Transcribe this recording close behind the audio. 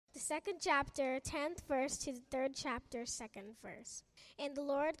2nd chapter, 10th verse to the 3rd chapter, 2nd verse. And the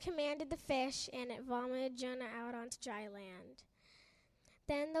Lord commanded the fish, and it vomited Jonah out onto dry land.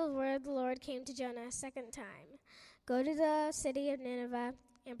 Then the word of the Lord came to Jonah a second time. Go to the city of Nineveh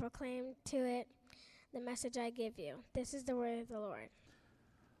and proclaim to it the message I give you. This is the word of the Lord.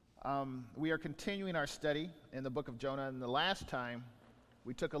 We are continuing our study in the book of Jonah, and the last time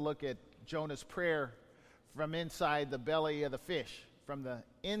we took a look at Jonah's prayer from inside the belly of the fish, from the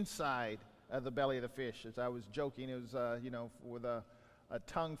inside of the belly of the fish. As I was joking, it was, with a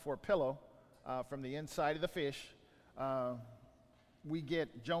tongue for a pillow from the inside of the fish. We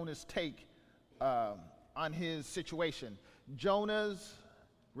get Jonah's take on his situation. Jonah's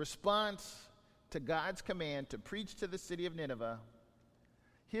response to God's command to preach to the city of Nineveh,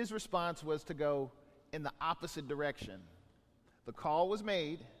 his response was to go in the opposite direction. The call was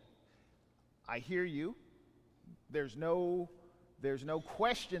made. I hear you. There's no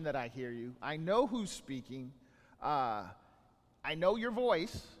question that I hear you. I know who's speaking. I know your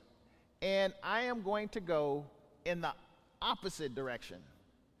voice. And I am going to go in the opposite direction.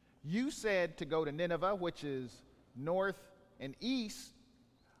 You said to go to Nineveh, which is north and east.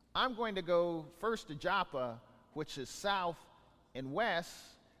 I'm going to go first to Joppa, which is south and west.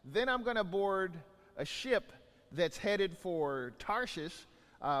 Then I'm going to board a ship that's headed for Tarshish,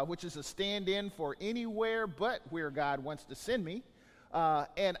 which is a stand-in for anywhere but where God wants to send me.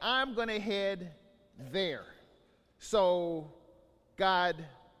 And I'm going to head there. So God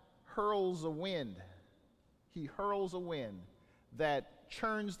hurls a wind. He hurls a wind that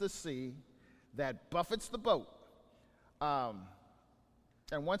churns the sea, that buffets the boat.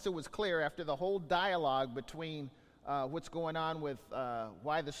 And once it was clear, after the whole dialogue between what's going on with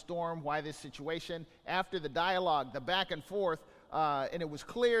why the storm, why this situation, after the dialogue, the back and forth, and it was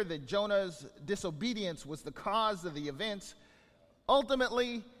clear that Jonah's disobedience was the cause of the events,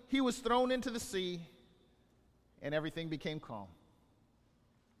 ultimately, he was thrown into the sea, and everything became calm.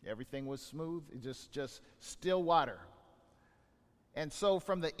 Everything was smooth, just still water. And so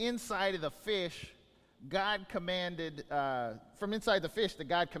from the inside of the fish, God commanded, from inside the fish that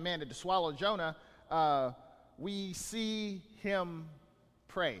God commanded to swallow Jonah, we see him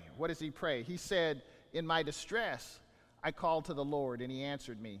pray. What does he pray? He said, in my distress, I called to the Lord, and he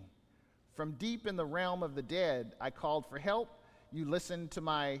answered me. From deep in the realm of the dead, I called for help. You listened to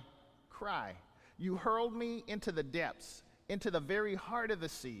my cry. You hurled me into the depths, into the very heart of the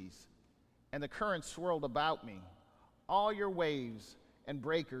seas, and the currents swirled about me. All your waves and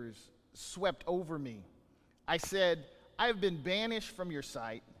breakers swept over me. I said, I have been banished from your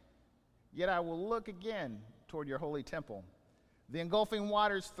sight, yet I will look again toward your holy temple. The engulfing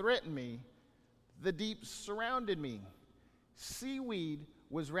waters threatened me. The deep surrounded me. Seaweed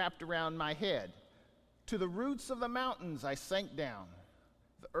was wrapped around my head. To the roots of the mountains I sank down.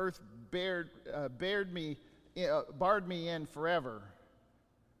 The earth barred me in forever.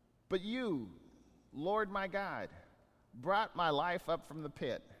 But you, Lord my God, brought my life up from the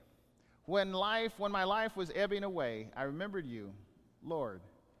pit. When my life was ebbing away, I remembered you, Lord,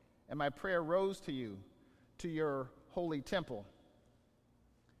 and my prayer rose to you, to your holy temple.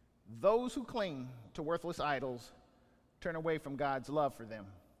 Those who cling to worthless idols turn away from God's love for them.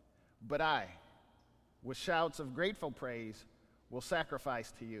 But I, with shouts of grateful praise, will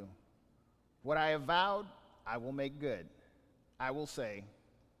sacrifice to you. What I have vowed, I will make good. I will say,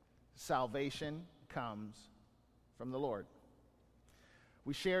 salvation comes from the Lord.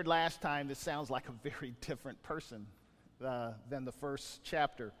 We shared last time this sounds like a very different person than the first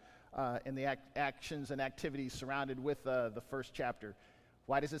chapter and the actions and activities surrounded with the first chapter.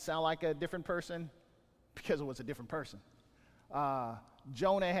 Why does it sound like a different person? Because it was a different person.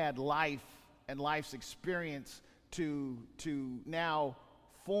 Jonah had life and life's experience to now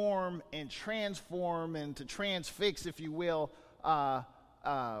form and transform and to transfix, if you will,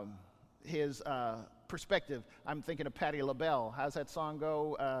 his perspective. I'm thinking of Patti LaBelle. How's that song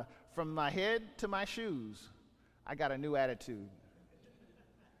go? From my head to my shoes, I got a new attitude.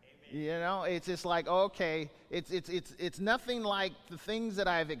 Amen. You know, it's just like, okay, it's nothing like the things that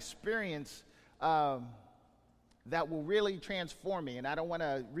I've experienced that will really transform me. And I don't want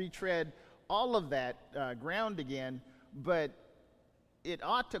to retread all of that ground again, but it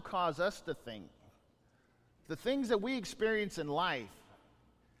ought to cause us to think. The things that we experience in life,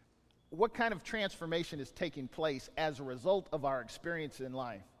 what kind of transformation is taking place as a result of our experience in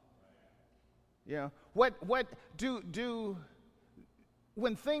life? You know, what do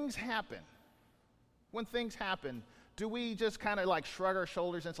when things happen, do we just kind of like shrug our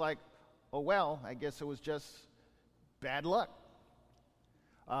shoulders and it's like, oh well, I guess it was just bad luck.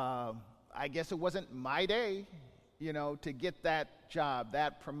 I guess it wasn't my day. to get that job,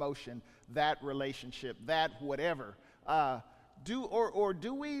 that promotion, that relationship, that whatever.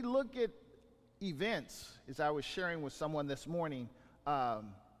 Do we look at events, as I was sharing with someone this morning, the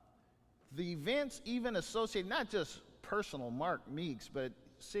events even associated, not just personal Mark Meeks, but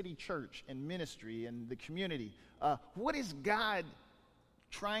city church and ministry and the community. What is God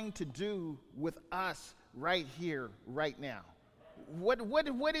trying to do with us right here, right now? What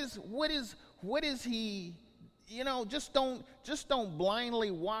is he, just don't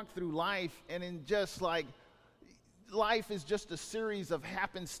blindly walk through life and in just like life is just a series of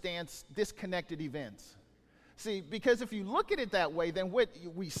happenstance, disconnected events. See, because if you look at it that way, then what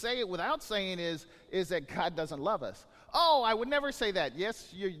we say it without saying is that God doesn't love us. Oh, I would never say that.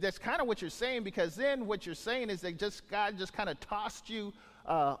 Yes, that's kind of what you're saying, because then what you're saying is that God just kind of tossed you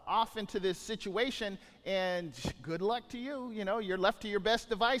off into this situation, and good luck to you. You're left to your best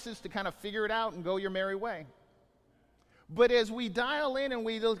devices to kind of figure it out and go your merry way. But as we dial in and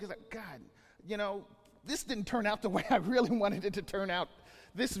we look, God, this didn't turn out the way I really wanted it to turn out.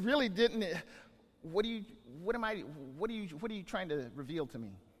 This really didn't. What are you trying to reveal to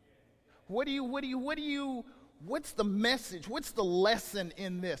me? What's the message? What's the lesson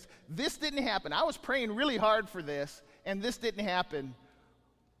in this? This didn't happen. I was praying really hard for this, and this didn't happen.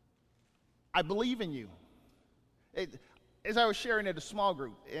 I believe in you. As I was sharing at a small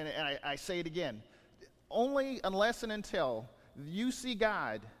group, and I say it again, only unless and until you see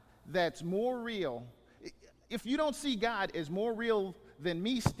God that's more real. If you don't see God as more real than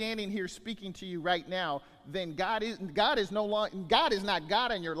me standing here speaking to you right now, then God is not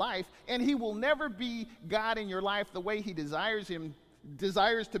God in your life, and he will never be God in your life the way he desires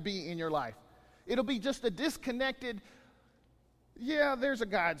to be in your life. It'll be just a disconnected, there's a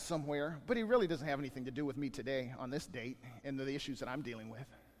God somewhere, but he really doesn't have anything to do with me today on this date and the issues that I'm dealing with.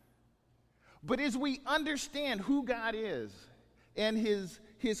 But as we understand who God is and his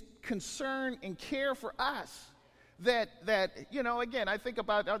concern and care for us, that again, I think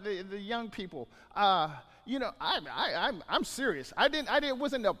about the young people. I'm serious. It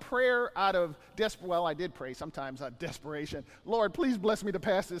wasn't a prayer out of well, I did pray sometimes out of desperation. Lord, please bless me to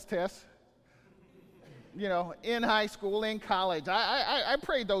pass this test. In high school, in college, I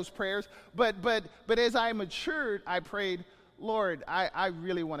prayed those prayers. But as I matured, I prayed, Lord, I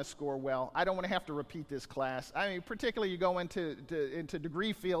really want to score well. I don't want to have to repeat this class. I mean, particularly you go into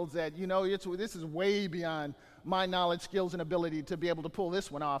degree fields that, this is way beyond my knowledge, skills, and ability to be able to pull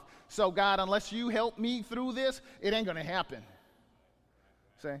this one off. So, God, unless you help me through this, it ain't going to happen.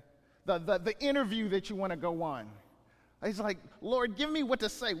 See? The interview that you want to go on. He's like, Lord, give me what to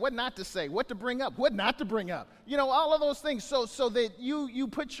say, what not to say, what to bring up, what not to bring up. All of those things so that you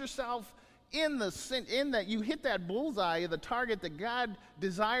put yourself in that you hit that bullseye, the target that God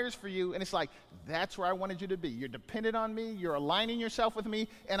desires for you, and it's like, that's where I wanted you to be. You're dependent on me, you're aligning yourself with me,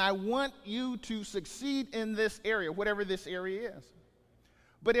 and I want you to succeed in this area, whatever this area is.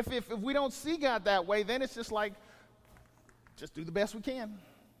 But if we don't see God that way, then it's just like, just do the best we can.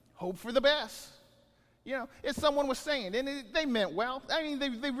 Hope for the best. As someone was saying, and they meant well. I mean,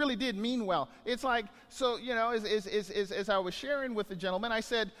 they really did mean well. It's like, so, as I was sharing with the gentleman, I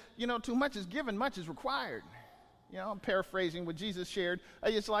said, too much is given, much is required. I'm paraphrasing what Jesus shared.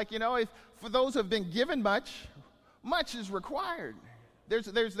 It's like, if for those who have been given much, much is required.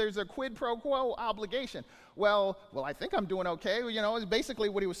 There's a quid pro quo obligation. Well, I think I'm doing okay. It's basically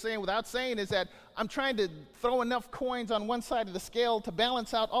what he was saying without saying is that I'm trying to throw enough coins on one side of the scale to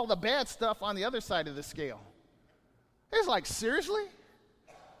balance out all the bad stuff on the other side of the scale. It's like, seriously?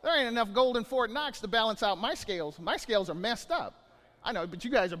 There ain't enough gold in Fort Knox to balance out my scales. My scales are messed up. I know, but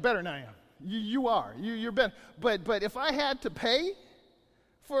you guys are better than I am. You are. You're better. But if I had to pay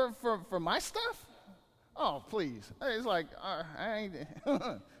for my stuff, oh, please. It's like,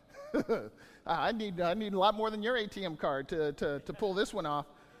 I need a lot more than your ATM card to pull this one off.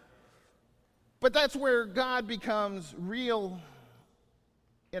 But that's where God becomes real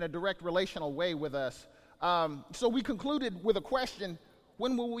in a direct relational way with us. So we concluded with a question: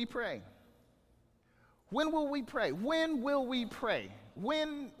 when will we pray? When will we pray? When will we pray?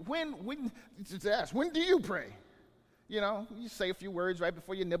 When just ask, when do you pray? You say a few words right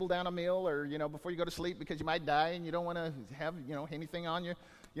before you nibble down a meal, or, before you go to sleep, because you might die and you don't want to have, anything on you.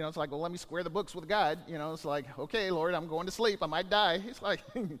 It's like, well, let me square the books with God. It's like, okay, Lord, I'm going to sleep. I might die. It's like,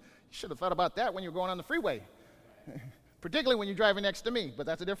 you should have thought about that when you're going on the freeway, particularly when you're driving next to me, but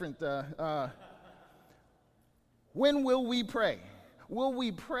that's a different. When will we pray? Will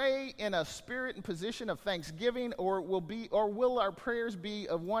we pray in a spirit and position of thanksgiving, or will our prayers be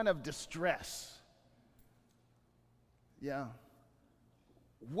of one of distress? Yeah.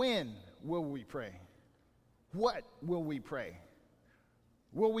 When will we pray? what will we pray?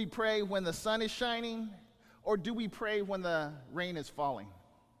 Will we pray when the sun is shining, or do we pray when the rain is falling?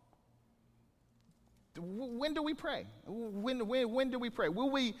 When do we pray? When do we pray? Will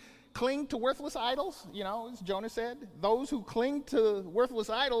we cling to worthless idols? You know, as Jonah said, those who cling to worthless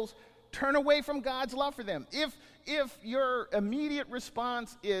idols turn away from God's love for them. If your immediate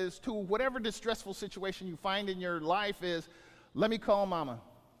response is to whatever distressful situation you find in your life is, let me call mama.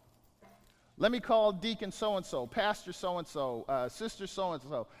 Let me call deacon so-and-so, pastor so-and-so, sister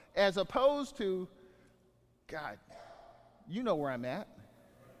so-and-so, as opposed to, God, you know where I'm at.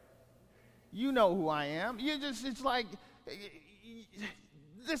 You know who I am. It's like,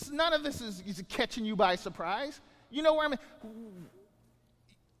 none of this is catching you by surprise. You know where I'm at.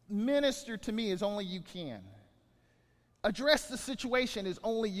 Minister to me as only you can. Address the situation as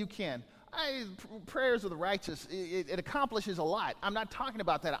only you can. Prayers of the righteous, it accomplishes a lot. I'm not talking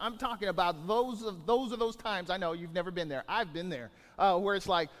about that. I'm talking about those are those times. I know you've never been there. I've been there, where it's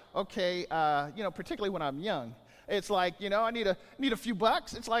like, okay, particularly when I'm young, it's like, I need a few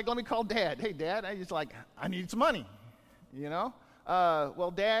bucks. It's like, let me call Dad. Hey, Dad, I need some money.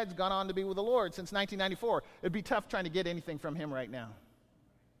 Well, Dad's gone on to be with the Lord since 1994. It'd be tough trying to get anything from him right now.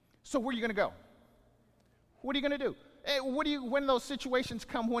 So where are you going to go? What are you going to do? When those situations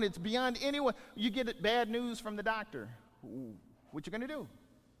come when it's beyond anyone, you get bad news from the doctor. What you going to do?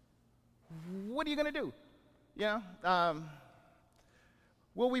 What are you going to do?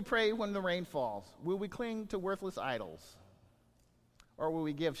 Will we pray when the rain falls? Will we cling to worthless idols? Or will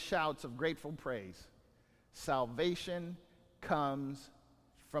we give shouts of grateful praise? Salvation comes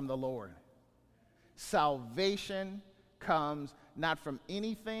from the Lord. Salvation comes not from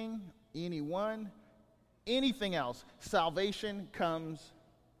anything, anyone, anything else. Salvation comes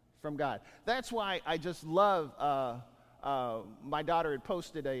from God. That's why I just love, my daughter had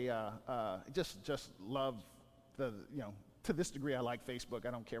posted just love the, to this degree I like Facebook.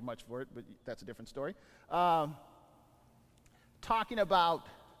 I don't care much for it, but that's a different story. Talking about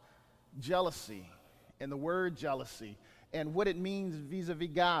jealousy and the word jealousy and what it means vis-a-vis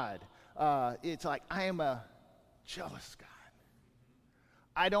God. It's like, I am a jealous God.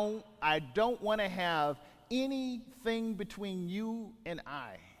 I don't want to have anything between you and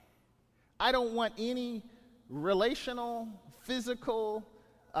I. I don't want any relational, physical,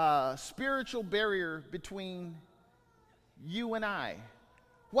 spiritual barrier between you and I.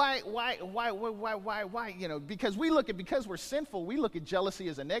 Why? Because we're sinful, we look at jealousy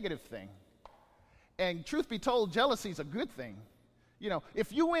as a negative thing. And truth be told, jealousy is a good thing.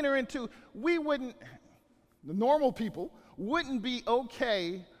 If you enter into, the normal people wouldn't be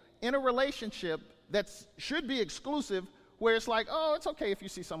okay in a relationship that should be exclusive, where it's like, oh, it's okay if you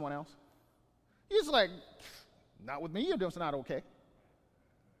see someone else. He's like, not with me, it's not okay.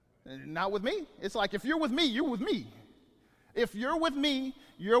 Not with me. It's like, if you're with me, you're with me. If you're with me,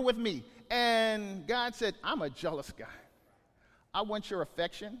 you're with me. And God said, I'm a jealous guy. I want your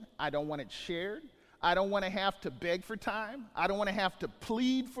affection. I don't want it shared. I don't want to have to beg for time. I don't want to have to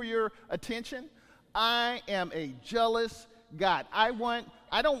plead for your attention. I am a jealous God. I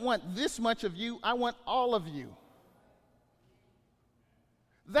don't want this much of you. I want all of you.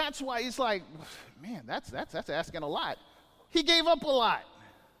 That's why it's like, man, that's asking a lot. He gave up a lot.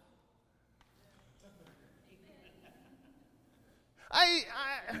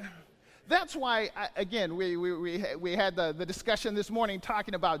 That's why, again, we had the discussion this morning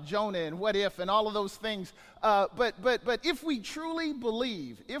talking about Jonah and what if and all of those things. But if we truly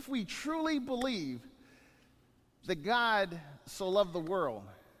believe that God so loved the world,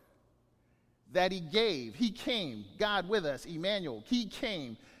 that he came, God with us, Emmanuel, he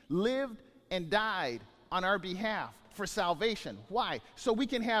came, lived and died on our behalf for salvation. Why? So we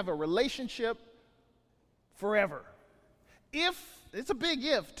can have a relationship forever. It's a big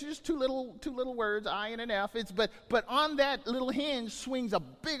if, just two little words, I and an F. But on that little hinge swings a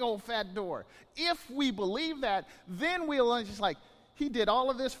big old fat door. If we believe that, then we'll just like, he did all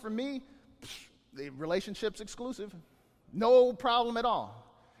of this for me. The relationship's exclusive. No problem at all.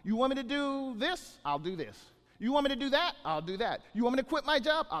 You want me to do this? I'll do this. You want me to do that? I'll do that. You want me to quit my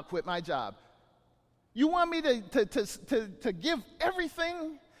job? I'll quit my job. You want me to give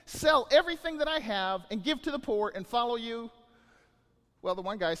everything, sell everything that I have and give to the poor and follow you? Well, the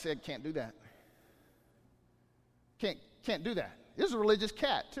one guy said, can't do that. Can't do that. This is a religious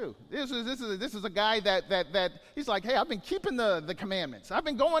cat, too. This is a guy that he's like, hey, I've been keeping the commandments. I've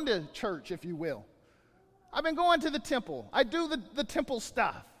been going to church, if you will. I've been going to the temple. I do the temple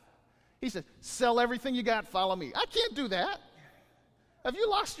stuff. He said, sell everything you got, follow me. I can't do that. Have you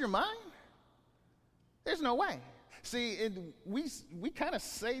lost your mind? There's no way. See, we kind of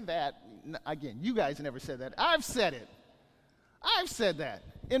say that. Again, you guys never said that. I've said it. I've said that.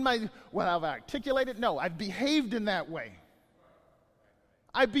 I've articulated? No, I've behaved in that way.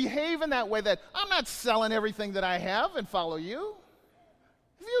 I behave in that way that I'm not selling everything that I have and follow you.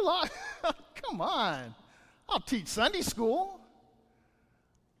 If you lost, come on. I'll teach Sunday school.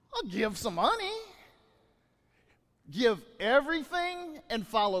 I'll give some money. Give everything and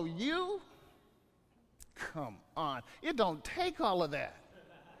follow you? Come on. It don't take all of that.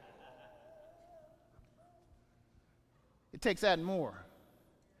 It takes that and more.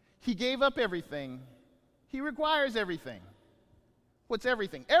 He gave up everything. He requires everything. What's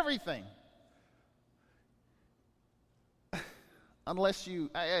everything? Everything. Unless you,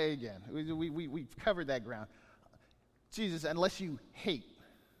 again, we've covered that ground. Jesus, unless you hate,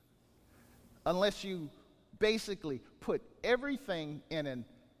 unless you basically put everything in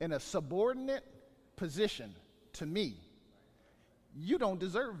a subordinate position to me, you don't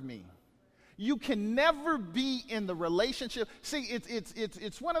deserve me. You can never be in the relationship. See,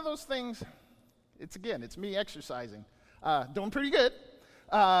 it's one of those things. It's me exercising. Doing pretty good.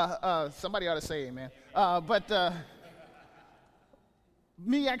 Somebody ought to say amen. But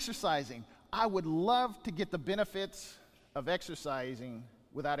me exercising, I would love to get the benefits of exercising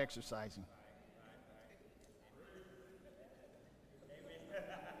without exercising.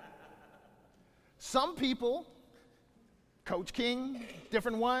 Some people, Coach King,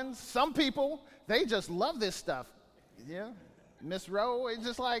 different ones, some people, they just love this stuff. Yeah, Miss Rowe, it's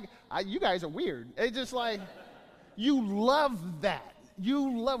just like, you guys are weird. It's just like, you love that.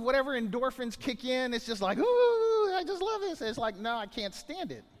 You love whatever endorphins kick in. It's just like, ooh, I just love this. It's like, no, I can't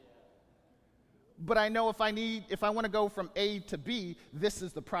stand it. But I know if I want to go from A to B, this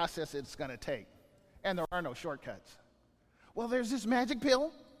is the process it's going to take. And there are no shortcuts. Well, there's this magic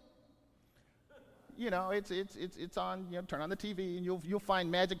pill. You know, it's on, you know, turn on the TV and you'll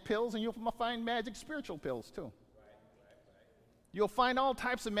find magic pills and you'll find magic spiritual pills too. You'll find all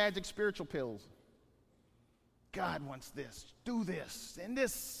types of magic spiritual pills. God wants this, do this and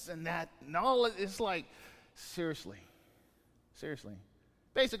that, and all it's like, seriously.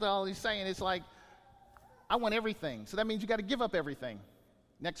 Basically all he's saying is like, I want everything. So that means you got to give up everything.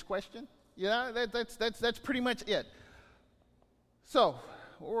 Next question? Yeah, that's pretty much it. So,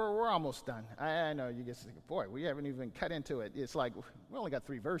 we're almost done. I know you guys think, boy, we haven't even cut into it. It's like, we only got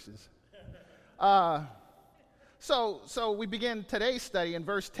 3 verses. So we begin today's study in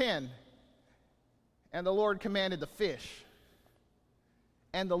verse 10. And the Lord commanded the fish.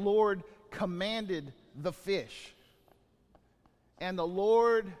 And the Lord commanded the fish. And the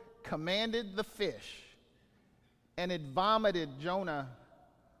Lord commanded the fish. And it vomited Jonah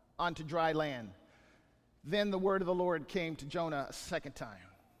onto dry land. Then the word of the Lord came to Jonah a second time.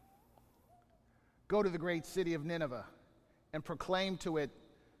 Go to the great city of Nineveh and proclaim to it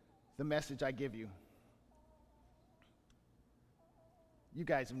the message I give you. You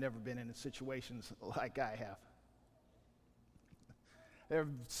guys have never been in situations like I have. There are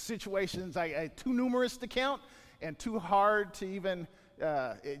situations too numerous to count and too hard to even,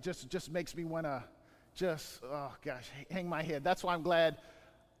 it just makes me want to oh gosh, hang my head. That's why I'm glad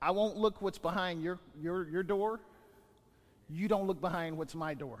I won't look what's behind your door. You don't look behind what's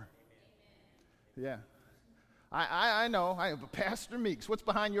my door. Yeah. I know. I am Pastor Meeks. What's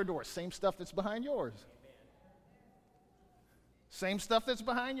behind your door? Same stuff that's behind yours. Same stuff that's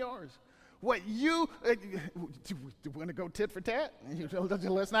behind yours. What you want to go tit for tat?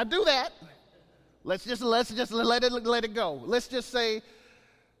 Let's not do that. Let's just let it go. Let's just say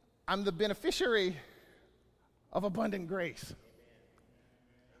I'm the beneficiary of abundant grace.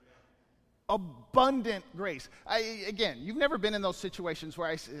 Abundant grace. Again, you've never been in those situations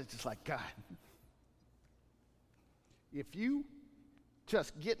where it's just like, God, if you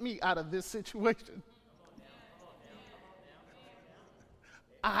just get me out of this situation,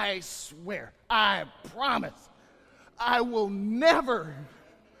 I swear, I promise, I will never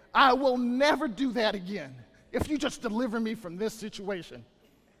do that again if you just deliver me from this situation.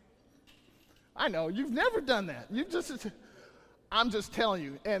 I know, you've never done that. I'm just telling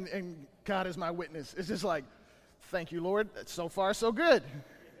you, and God is my witness. It's just like, thank you, Lord. So far, so good.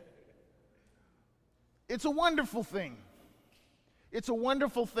 It's a wonderful thing. It's a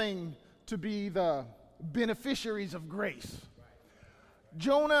wonderful thing to be the beneficiaries of grace.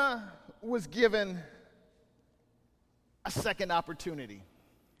 Jonah was given a second opportunity.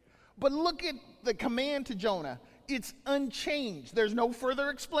 But look at the command to Jonah. It's unchanged. There's no further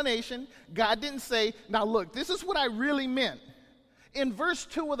explanation. God didn't say, now look, this is what I really meant. In verse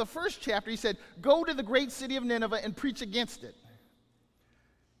 2 of the first chapter, he said, go to the great city of Nineveh and preach against it.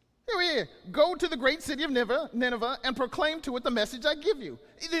 Here. Go to the great city of Nineveh and proclaim to it the message I give you.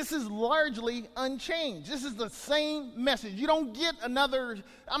 This is largely unchanged. This is the same message. You don't get another,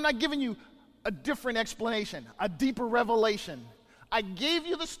 I'm not giving you a different explanation, a deeper revelation. I gave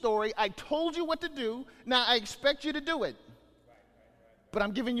you the story. I told you what to do. Now I expect you to do it. But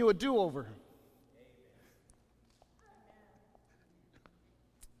I'm giving you a do-over.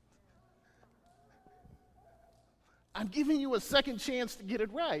 I'm giving you a second chance to get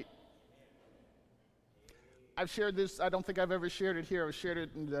it right. I've shared this. I don't think I've ever shared it here. I've shared it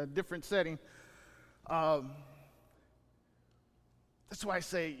in a different setting. That's why I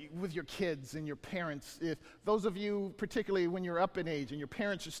say with your kids and your parents, if those of you, particularly when you're up in age and your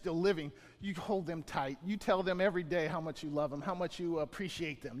parents are still living, you hold them tight. You tell them every day how much you love them, how much you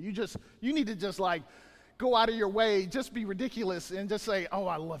appreciate them. You need to just like go out of your way, just be ridiculous and just say, oh,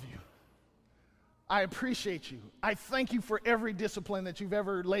 I love you. I appreciate you. I thank you for every discipline that you've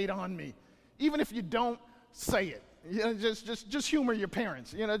ever laid on me. Even if you don't, say it. You know, just humor your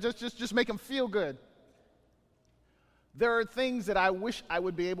parents. You know, just make them feel good. There are things that I wish I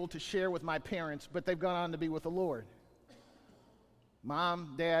would be able to share with my parents, but they've gone on to be with the Lord.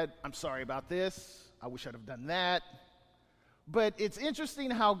 Mom, Dad, I'm sorry about this. I wish I'd have done that. But it's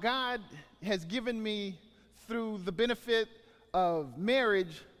interesting how God has given me, through the benefit of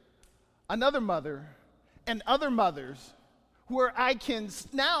marriage, another mother and other mothers where I can,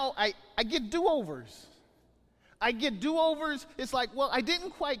 now I get do-overs. I get do-overs. It's like, well, I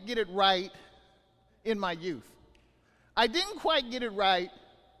didn't quite get it right in my youth. I didn't quite get it right.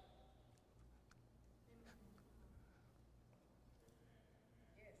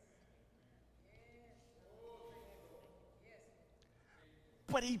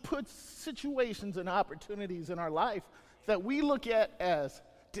 But he puts situations and opportunities in our life that we look at as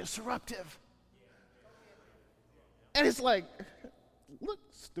disruptive. And it's like, look,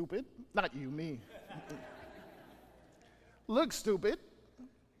 stupid. Not you, me. Look, stupid.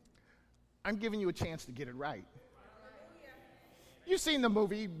 I'm giving you a chance to get it right. You've seen the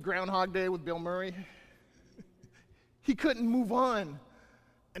movie Groundhog Day with Bill Murray. He couldn't move on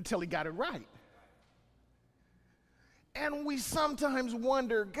until he got it right. And we sometimes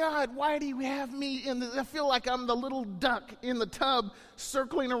wonder, God, why do you have me I feel like I'm the little duck in the tub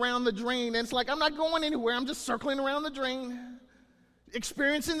circling around the drain. And it's like, I'm not going anywhere. I'm just circling around the drain,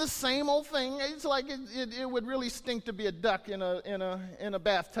 experiencing the same old thing. It's like it would really stink to be a duck in a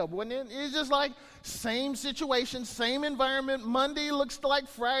bathtub, wouldn't it? It's just like same situation, same environment. Monday looks like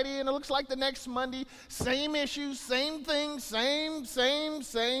Friday, and it looks like the next Monday. Same issues, same thing,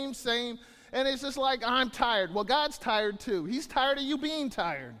 same. And it's just like, I'm tired. Well, God's tired too. He's tired of you being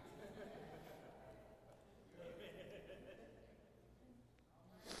tired.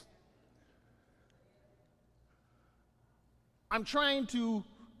 I'm trying to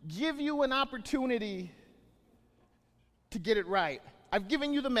give you an opportunity to get it right. I've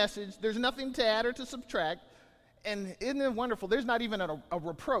given you the message. There's nothing to add or to subtract. And isn't it wonderful? There's not even a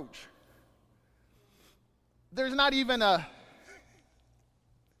reproach. There's not even a...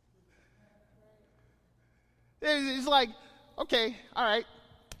 It's like, okay, all right,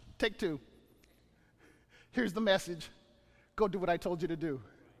 take two. Here's the message. Go do what I told you to do.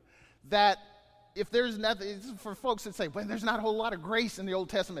 That if there's nothing, for folks that say, well, there's not a whole lot of grace in the Old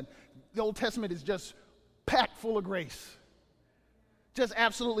Testament. The Old Testament is just packed full of grace. Just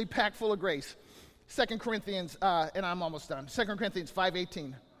absolutely packed full of grace. 2 Corinthians, and I'm almost done. 2 Corinthians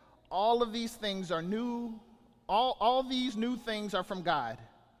 5:18. All of these things are new. All these new things are from God,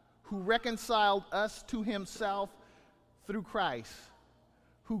 who reconciled us to himself through Christ,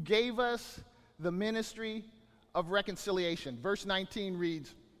 who gave us the ministry of reconciliation. Verse 19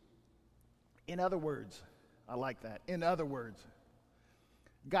 reads, in other words, I like that. In other words,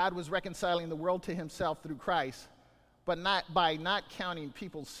 God was reconciling the world to himself through Christ, but not by not counting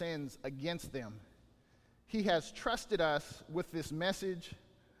people's sins against them. He has trusted us with this message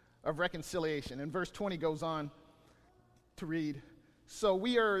of reconciliation. And verse 20 goes on to read, so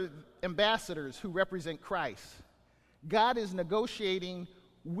we are ambassadors who represent Christ. God is negotiating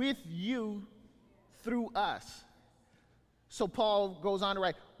with you through us. So Paul goes on to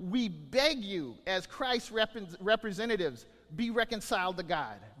write, we beg you as Christ's representatives, be reconciled to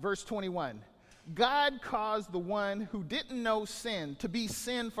God. Verse 21, God caused the one who didn't know sin to be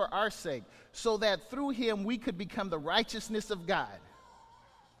sin for our sake, so that through him we could become the righteousness of God.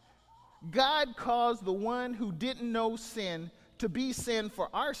 God caused the one who didn't know sin to be sin for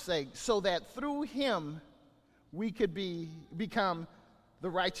our sake, so that through him we could become the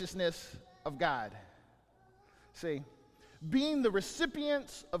righteousness of God. See, being the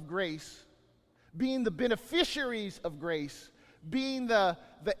recipients of grace, being the beneficiaries of grace, being the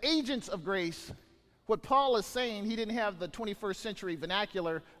agents of grace. What Paul is saying, he didn't have the 21st century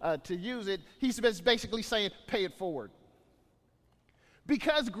vernacular to use it. He's basically saying, pay it forward.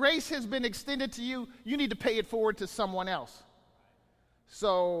 Because grace has been extended to you, you need to pay it forward to someone else.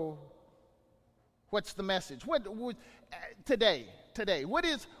 So, what's the message? What today? What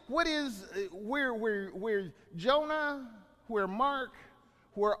is where Jonah, where Mark,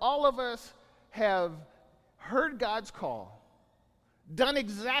 where all of us have heard God's call, done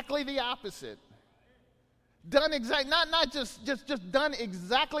exactly the opposite. Not just done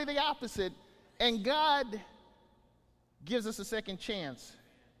exactly the opposite, and God gives us a second chance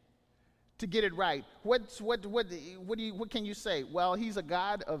to get it right. What can you say? Well, he's a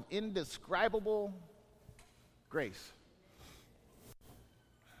God of indescribable grace.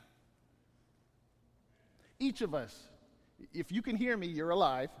 Each of us, if you can hear me, you're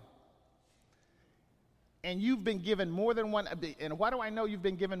alive. And you've been given more than one, and why do I know you've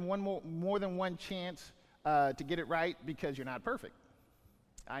been given more than one chance to get it right? Because you're not perfect.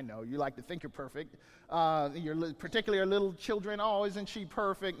 I know, you like to think you're perfect. Particularly our little children, oh, isn't she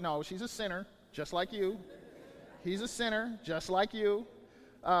perfect? No, she's a sinner, just like you. He's a sinner, just like you.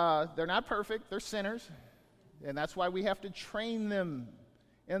 They're not perfect, they're sinners. And that's why we have to train them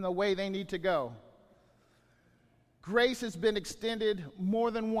in the way they need to go. Grace has been extended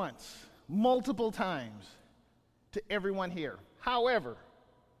more than once, multiple times, to everyone here. However,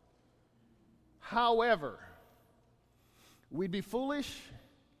 we'd be foolish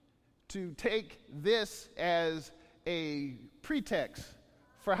to take this as a pretext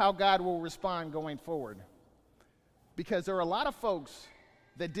for how God will respond going forward. Because there are a lot of folks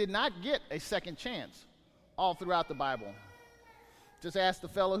that did not get a second chance all throughout the Bible. Just ask the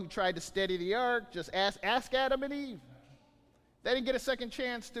fellow who tried to steady the ark. Just ask Adam and Eve. They didn't get a second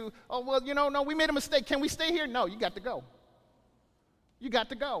chance to, no, we made a mistake. Can we stay here? No, you got to go. You got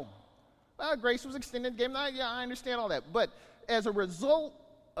to go. Grace was extended. I understand all that. But as a result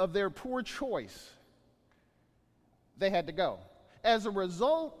of their poor choice, they had to go. As a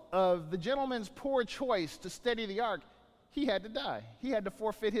result of the gentleman's poor choice to steady the ark, he had to die. He had to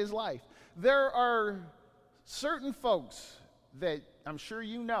forfeit his life. There are certain folks that I'm sure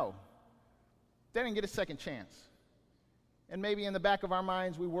you know, they didn't get a second chance. And maybe in the back of our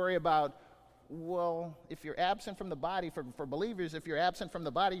minds we worry about, well, if you're absent from the body, for believers, if you're absent from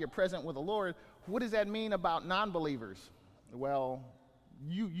the body, you're present with the Lord. What does that mean about non-believers? Well,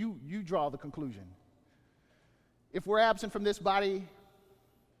 you draw the conclusion. If we're absent from this body,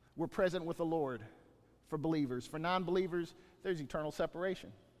 we're present with the Lord for believers. For non-believers, there's eternal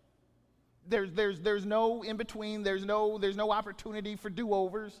separation. There's no in between. There's no opportunity for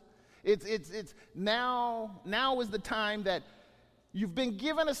do-overs. It's now is the time that you've been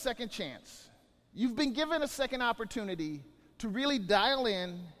given a second chance. You've been given a second opportunity to really dial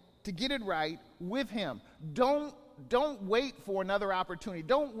in, to get it right with Him. Don't wait for another opportunity.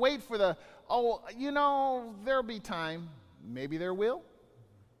 Don't wait for there'll be time. Maybe there will.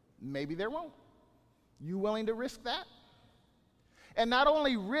 Maybe there won't. You willing to risk that? And not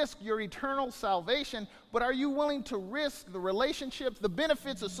only risk your eternal salvation, but are you willing to risk the relationships, the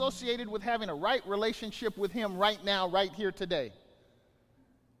benefits associated with having a right relationship with Him right now, right here today?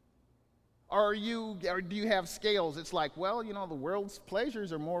 Or do you have scales? It's like, well, the world's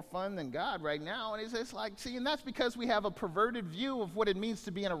pleasures are more fun than God right now. And it's like, and that's because we have a perverted view of what it means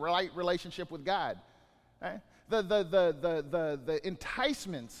to be in a right relationship with God. Right? The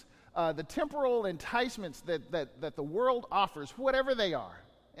enticements, the temporal enticements that the world offers, whatever they are.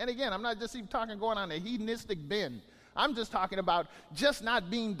 And again, I'm not just even talking going on a hedonistic bend. I'm just talking about just not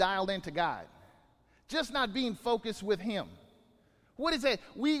being dialed into God. Just not being focused with Him. What is it?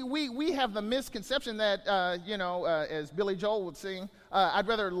 We have the misconception that, as Billy Joel would sing, I'd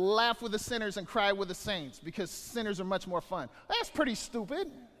rather laugh with the sinners and cry with the saints because sinners are much more fun. That's pretty stupid.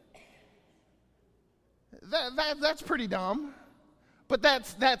 That's pretty dumb. But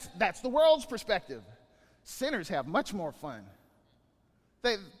that's the world's perspective. Sinners have much more fun.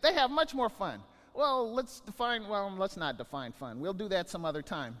 They have much more fun. Well, let's not define fun. We'll do that some other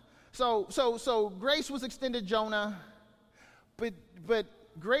time. So grace was extended Jonah. But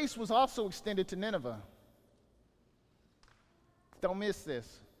grace was also extended to Nineveh. Don't miss this.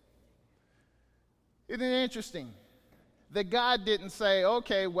 Isn't it interesting that God didn't say,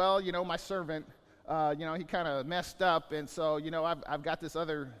 okay, well, my servant, he kind of messed up, and so, I've got this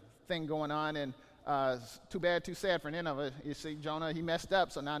other thing going on, and too bad, too sad for Nineveh. You see, Jonah, he messed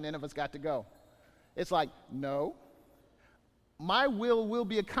up, so now Nineveh's got to go. It's like, no, my will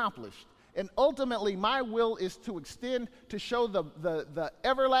be accomplished. And ultimately, my will is to extend, to show the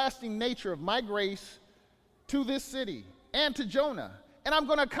everlasting nature of my grace to this city, and to Jonah. And I'm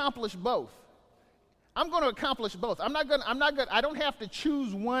going to accomplish both. I'm going to accomplish both. I don't have to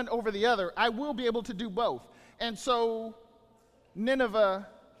choose one over the other. I will be able to do both. And so Nineveh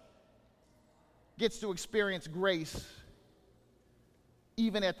gets to experience grace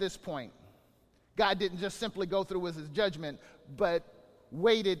even at this point. God didn't just simply go through with his judgment, but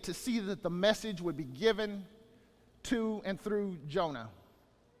waited to see that the message would be given to and through Jonah.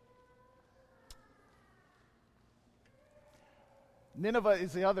 Nineveh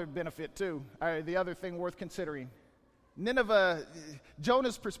is the other benefit too, the other thing worth considering. Nineveh,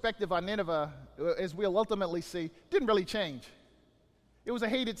 Jonah's perspective on Nineveh, as we'll ultimately see, didn't really change. It was a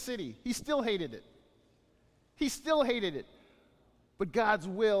hated city. He still hated it. He still hated it. But God's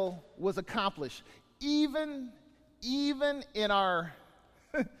will was accomplished. Even in our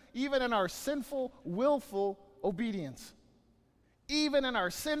sinful, willful obedience. Even in our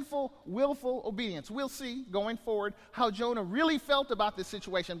sinful, willful obedience. We'll see going forward how Jonah really felt about this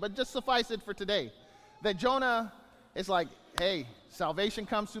situation, but just suffice it for today that Jonah is like, hey, salvation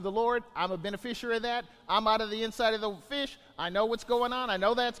comes through the Lord. I'm a beneficiary of that. I'm out of the inside of the fish. I know what's going on. I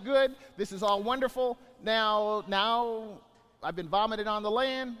know that's good. This is all wonderful. Now I've been vomited on the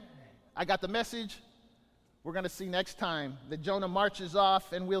land. I got the message. We're going to see next time that Jonah marches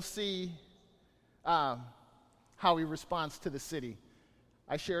off, and we'll see how he responds to the city.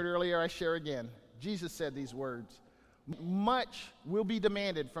 I shared earlier, I share again. Jesus said these words, "Much will be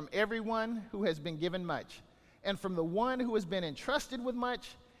demanded from everyone who has been given much, and from the one who has been entrusted with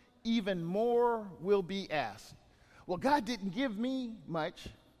much, even more will be asked." Well, God didn't give me much.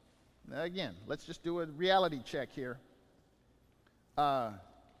 Again, let's just do a reality check here.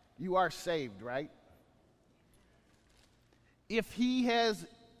 You are saved, right? If he has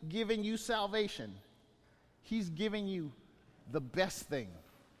given you salvation, he's giving you the best thing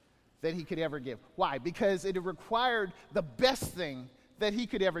that he could ever give. Why? Because it required the best thing that he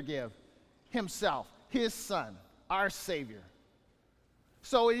could ever give, himself, his son, our Savior.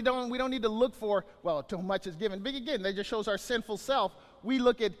 So we don't need to look for, well, too much is given. But again, that just shows our sinful self. We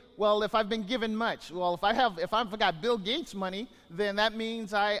look at, well, if I've been given much, well, if I've got Bill Gates money, then that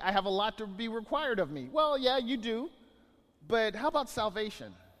means I have a lot to be required of me. Well, yeah, you do. But how about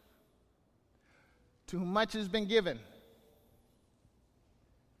salvation? To whom much has been given.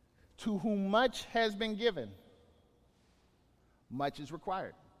 To whom much has been given, much is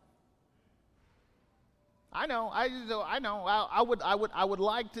required. I know. I would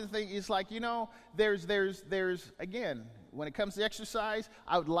like to think it's like, there's again, when it comes to exercise,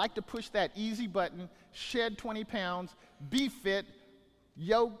 I would like to push that easy button, shed 20 pounds, be fit,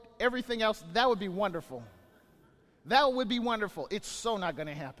 yoked, everything else. That would be wonderful. That would be wonderful. It's so not going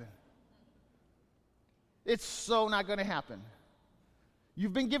to happen. It's so not going to happen.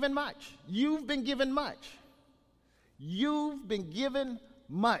 You've been given much. You've been given much. You've been given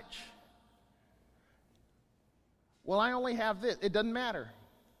much. Well, I only have this. It doesn't matter.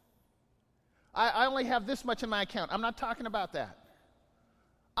 I only have this much in my account. I'm not talking about that.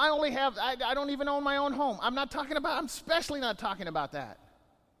 I don't even own my own home. I'm especially not talking about that.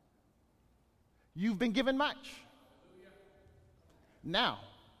 You've been given much. Now,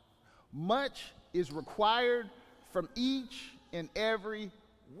 much is required from each and every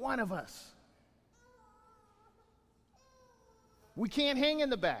one of us. We can't hang in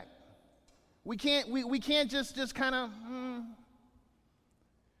the back. We can't just kind of.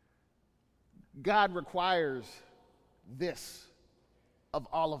 God requires this of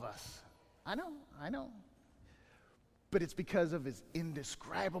all of us. I know. But it's because of his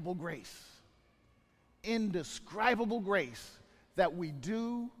indescribable grace. Indescribable grace that we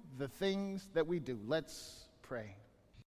do the things that we do. Let's pray.